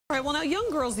All right, well, now young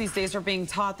girls these days are being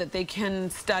taught that they can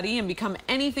study and become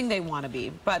anything they want to be.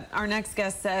 But our next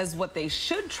guest says what they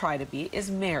should try to be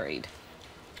is married.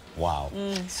 Wow.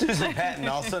 Susan Patton,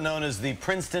 also known as the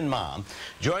Princeton mom,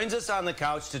 joins us on the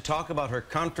couch to talk about her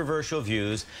controversial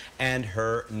views and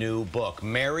her new book,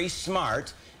 Marry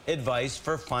Smart, Advice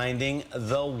for Finding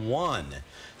the One.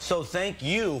 So thank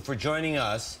you for joining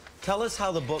us. Tell us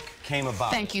how the book came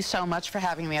about. Thank you so much for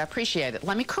having me. I appreciate it.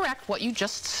 Let me correct what you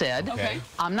just said. Okay.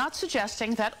 I'm not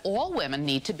suggesting that all women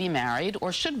need to be married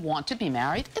or should want to be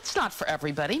married. It's not for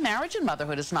everybody. Marriage and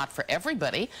motherhood is not for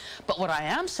everybody. But what I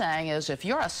am saying is if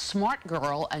you're a smart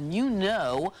girl and you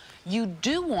know you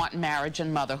do want marriage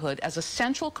and motherhood as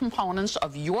essential components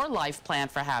of your life plan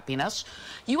for happiness,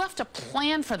 you have to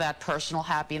plan for that personal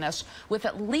happiness with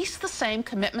at least the same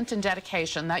commitment and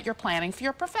dedication that you're planning for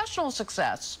your professional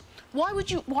success. Why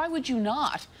would you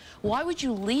not? Why would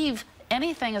you leave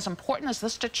anything as important as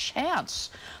this to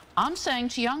chance? I'm saying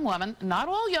to young women, not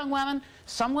all young women,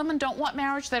 some women don't want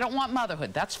marriage, they don't want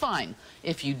motherhood. That's fine.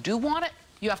 If you do want it,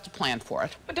 you have to plan for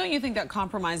it. But don't you think that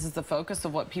compromises the focus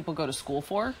of what people go to school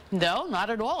for? No, not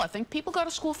at all. I think people go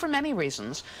to school for many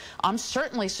reasons. I'm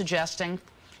certainly suggesting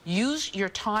use your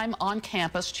time on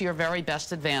campus to your very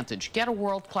best advantage. Get a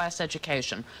world-class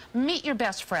education. Meet your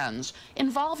best friends.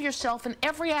 Involve yourself in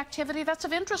every activity that's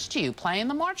of interest to you. Play in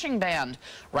the marching band.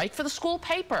 Write for the school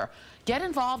paper. Get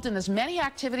involved in as many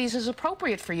activities as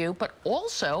appropriate for you, but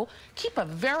also keep a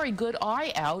very good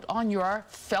eye out on your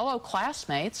fellow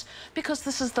classmates, because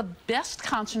this is the best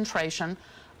concentration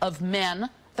of men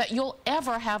that you'll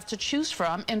ever have to choose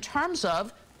from in terms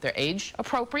of they're age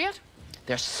appropriate,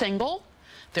 they're single,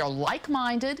 they're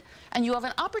like-minded, and you have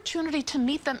an opportunity to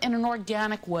meet them in an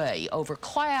organic way, over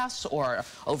class or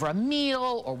over a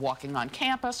meal or walking on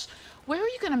campus. Where are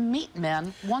you going to meet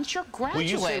men once you're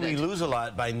graduated? Well, you say we lose a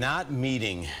lot by not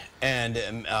meeting and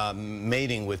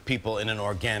mating with people in an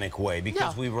organic way,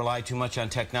 because we rely too much on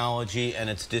technology and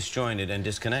it's disjointed and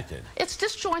disconnected. It's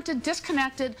disjointed,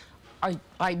 disconnected.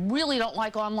 I really don't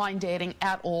like online dating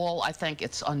at all. I think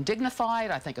it's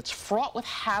undignified. I think it's fraught with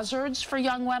hazards for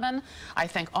young women. I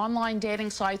think online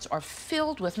dating sites are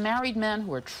filled with married men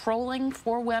who are trolling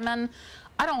for women.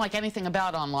 I don't like anything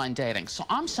about online dating. So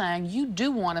I'm saying you do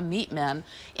want to meet men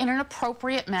in an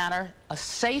appropriate manner, a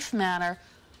safe manner,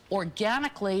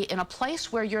 organically, in a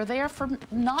place where you're there for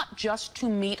not just to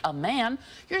meet a man,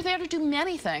 you're there to do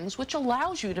many things, which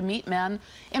allows you to meet men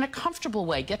in a comfortable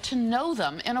way, get to know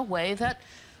them in a way that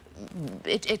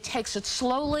it takes it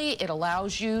slowly. It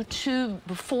allows you to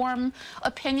form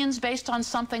opinions based on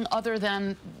something other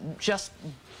than just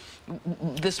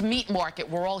this meat market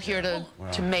we're all here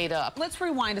to mate up. Let's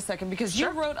rewind a second, because you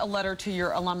wrote a letter to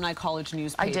your alumni college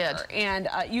newspaper. I did. And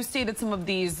you stated some of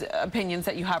these opinions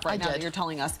that you have right now that you're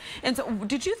telling us. And so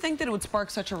did you think that it would spark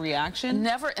such a reaction?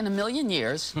 Never in a million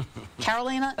years.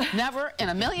 Carolina, never in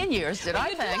a million years did I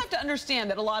think. You do have to understand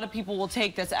that a lot of people will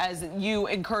take this as you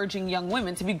encouraging young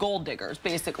women to be gold diggers,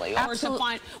 basically. Absolutely. Or to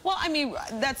find, well, I mean,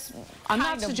 that's I'm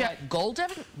not suggesting gold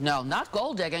digging. No, not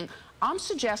gold digging. I'm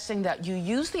suggesting that you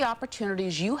use the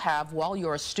opportunities you have while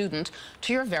you're a student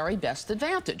to your very best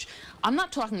advantage. I'm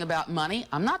not talking about money.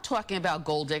 I'm not talking about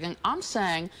gold digging. I'm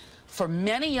saying for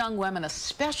many young women,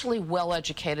 especially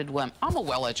well-educated women, I'm a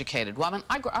well-educated woman.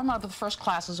 I'm one of the first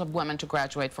classes of women to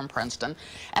graduate from Princeton,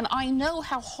 and I know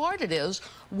how hard it is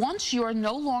once you're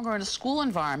no longer in a school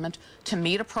environment to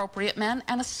meet appropriate men,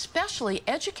 and especially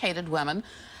educated women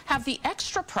have the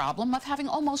extra problem of having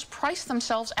almost priced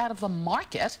themselves out of the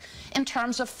market in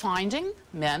terms of finding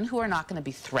men who are not going to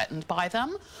be threatened by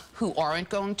them, who aren't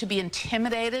going to be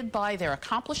intimidated by their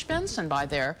accomplishments and by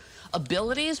their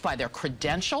abilities, by their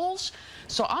credentials.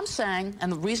 So I'm saying,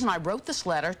 and the reason I wrote this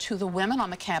letter to the women on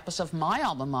the campus of my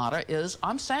alma mater is,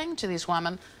 I'm saying to these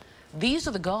women, these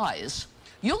are the guys.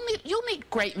 You'll meet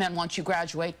great men once you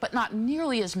graduate, but not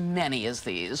nearly as many as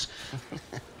these.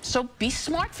 So be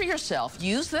smart for yourself.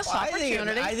 Use this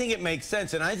opportunity. I think it makes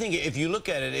sense, and I think if you look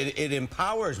at it, it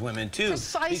empowers women too.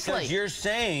 Precisely. Because you're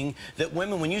saying that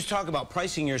women, when you talk about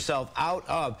pricing yourself out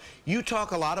of, you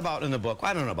talk a lot about in the book,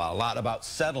 I don't know about a lot, about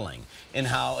settling, and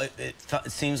how it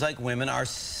seems like women are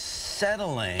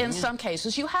settling. In some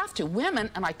cases, you have to.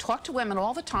 Women, and I talk to women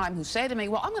all the time who say to me,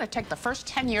 well, I'm going to take the first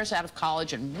 10 years out of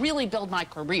college and really build my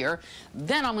career.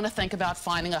 Then I'm going to think about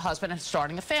finding a husband and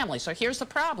starting a family. So here's the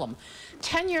problem.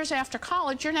 10 years after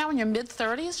college, you're now in your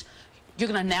mid-30s. You're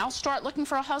going to now start looking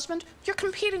for a husband. You're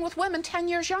competing with women 10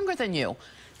 years younger than you.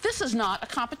 This is not a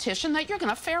competition that you're going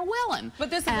to fare well in.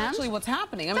 But this is actually what's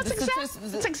happening. I mean,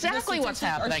 that's exactly what's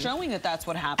happening. Are showing that that's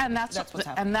what happened.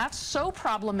 And that's so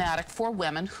problematic for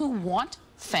women who want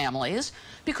families,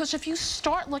 because if you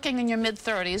start looking in your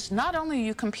mid-30s, not only are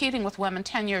you competing with women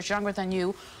 10 years younger than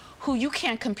you, who you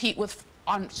can't compete with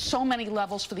on so many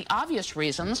levels for the obvious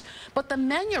reasons, but the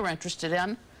men you're interested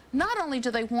in, not only do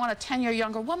they want a 10-year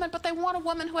younger woman, but they want a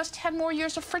woman who has 10 more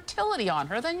years of fertility on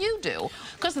her than you do,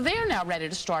 because they're now ready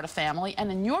to start a family,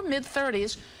 and in your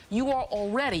mid-30s, you are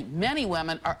already, many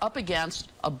women are up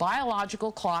against a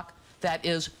biological clock that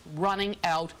is running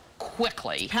out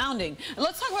quickly. Pounding.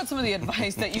 Let's talk about some of the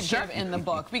advice that you give in the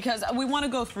book, because we want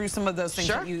to go through some of those things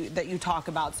that you talk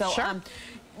about. So,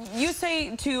 you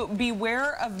say to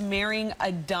beware of marrying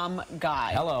a dumb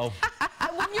guy. Hello.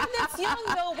 When you're this young,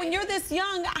 though, when you're this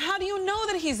young, how do you know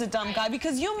that he's a dumb guy?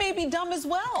 Because you may be dumb as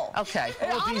well. Okay.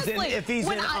 Well, honestly, if he's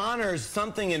in honors,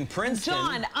 something in Princeton.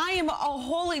 John,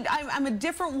 I'm a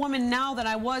different woman now than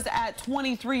I was at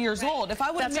 23 years old. If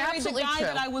I would have married the guy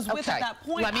that I was with at that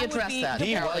point, let me address that.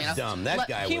 He was dumb. That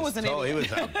guy was an idiot. He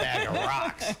was a bag of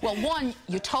rocks. Well, one,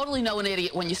 you totally know an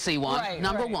idiot when you see one,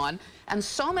 number one. And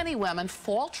so many women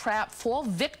fall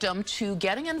victim to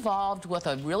getting involved with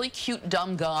a really cute,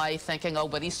 dumb guy thinking, oh,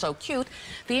 but he's so cute.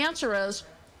 The answer is,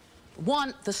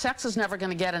 one, the sex is never going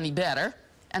to get any better.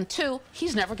 And two,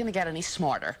 he's never going to get any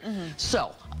smarter.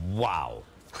 So. Wow.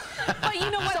 But you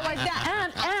know what?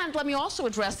 And let me also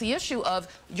address the issue of,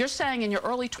 you're saying in your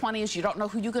early 20s you don't know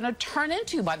who you're going to turn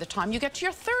into by the time you get to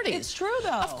your 30s. It's true, though.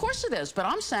 Of course it is. But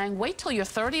I'm saying wait till you're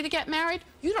 30 to get married.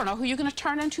 You don't know who you're going to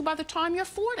turn into by the time you're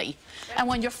 40. And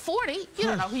when you're 40, you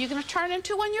don't know who you're going to turn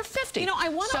into when you're 50. You know, I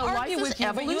want to argue with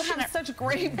you, but you have such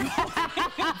great points.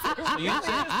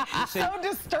 So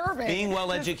disturbing. Being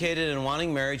well-educated and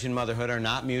wanting marriage and motherhood are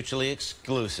not mutually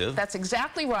exclusive. That's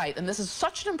exactly right. And this is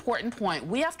such an important point.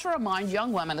 We have to remind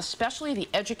young women, especially the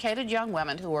educated young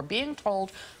women who are being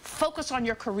told, focus on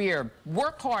your career,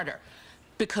 work harder,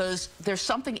 because there's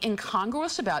something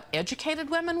incongruous about educated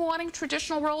women wanting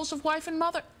traditional roles of wife and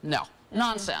mother. No,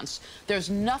 nonsense. There's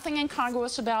nothing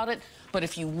incongruous about it, but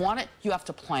if you want it, you have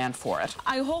to plan for it.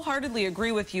 I wholeheartedly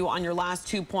agree with you on your last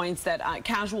 2 points that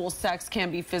casual sex can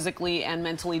be physically and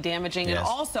mentally damaging. Yes. And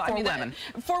also,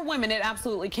 for women, it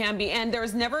absolutely can be. And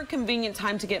there's never a convenient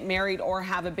time to get married or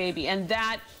have a baby. And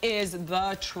that is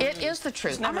the truth. It is the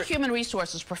truth. I'm a human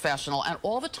resources professional, and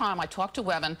all the time I talk to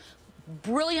women,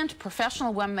 brilliant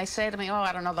professional women. They say to me, oh,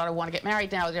 I don't know that I want to get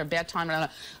married now. There's a bad time.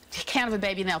 Can't have a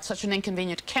baby now. It's such an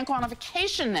inconvenience. Can't go on a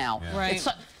vacation now. Yeah. Right.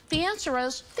 The answer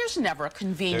is there's never a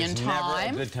convenient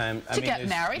time to get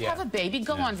married, have a baby,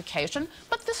 go on vacation.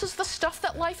 But this is the stuff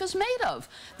that life is made of.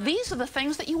 These are the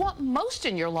things that you want most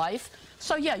in your life.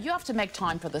 So, yeah, you have to make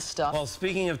time for this stuff. Well,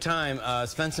 speaking of time,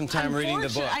 spend some time reading the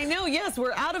book. I know, yes,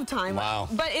 we're out of time. Wow.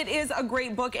 But it is a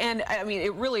great book, and, I mean,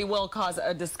 it really will cause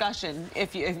a discussion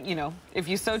if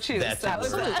you so choose.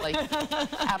 Absolutely.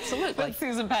 Absolutely. But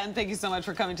Susan Patton, thank you so much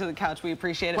for coming to the couch. We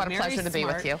appreciate it. What a pleasure to be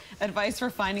with you. Advice for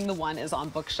Finding the One is on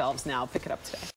bookshelves now. Pick it up today.